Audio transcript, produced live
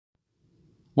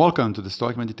Welcome to the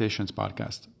Stoic Meditations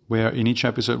podcast, where in each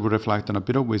episode we reflect on a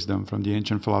bit of wisdom from the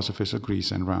ancient philosophers of Greece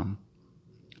and Rome.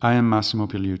 I am Massimo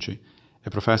Pigliucci, a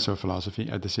professor of philosophy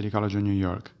at the City College of New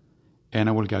York, and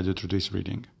I will guide you through this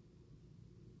reading.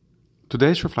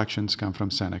 Today's reflections come from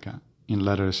Seneca, in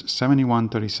letters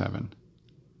 71-37.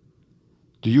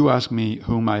 Do you ask me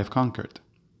whom I have conquered?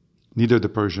 Neither the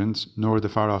Persians, nor the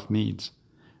far-off Medes,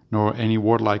 nor any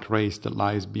warlike race that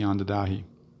lies beyond the Dahi.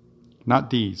 Not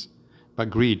these, but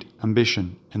greed,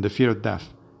 ambition, and the fear of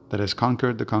death that has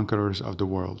conquered the conquerors of the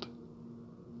world.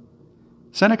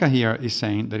 Seneca here is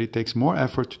saying that it takes more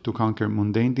effort to conquer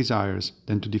mundane desires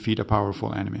than to defeat a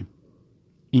powerful enemy.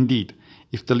 Indeed,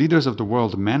 if the leaders of the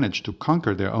world managed to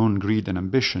conquer their own greed and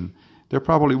ambition, there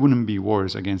probably wouldn't be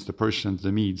wars against the Persians,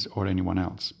 the Medes, or anyone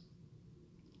else.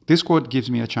 This quote gives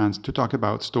me a chance to talk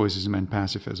about Stoicism and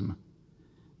pacifism.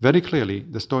 Very clearly,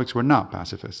 the Stoics were not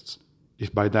pacifists,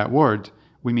 if by that word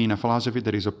we mean a philosophy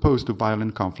that is opposed to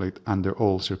violent conflict under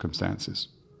all circumstances.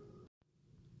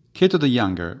 Cato the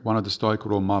Younger, one of the Stoic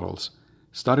role models,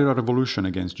 started a revolution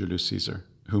against Julius Caesar,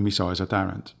 whom he saw as a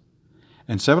tyrant.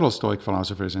 And several Stoic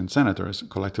philosophers and senators,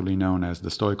 collectively known as the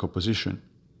Stoic opposition,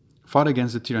 fought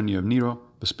against the tyranny of Nero,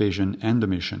 Vespasian, and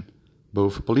Domitian,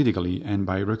 both politically and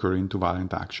by recurring to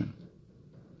violent action.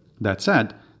 That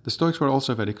said, the Stoics were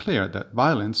also very clear that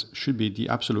violence should be the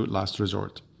absolute last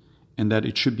resort, and that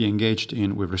it should be engaged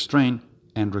in with restraint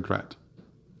and regret.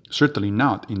 Certainly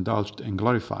not indulged and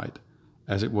glorified,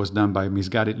 as it was done by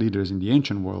misguided leaders in the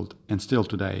ancient world and still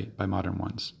today by modern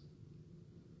ones.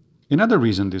 Another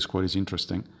reason this quote is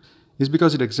interesting is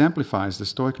because it exemplifies the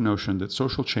Stoic notion that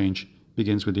social change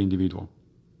begins with the individual.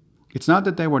 It's not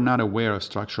that they were not aware of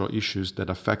structural issues that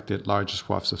affected large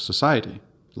swaths of society,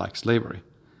 like slavery,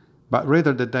 but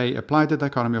rather that they applied the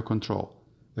dichotomy of control,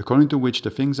 according to which the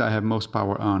things I have most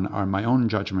power on are my own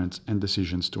judgments and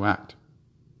decisions to act.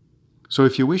 So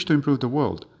if you wish to improve the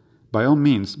world, by all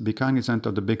means be cognizant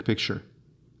of the big picture,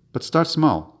 but start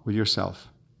small with yourself.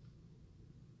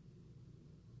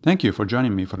 Thank you for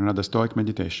joining me for another Stoic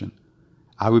meditation.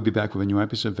 I will be back with a new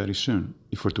episode very soon,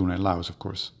 if Fortuna allows, of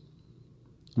course.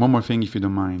 One more thing if you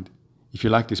don't mind. If you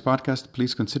like this podcast,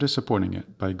 please consider supporting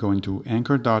it by going to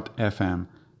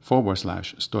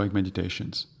anchor.fm/Stoic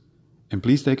Meditations. And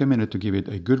please take a minute to give it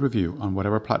a good review on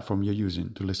whatever platform you're using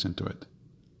to listen to it.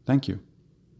 Thank you.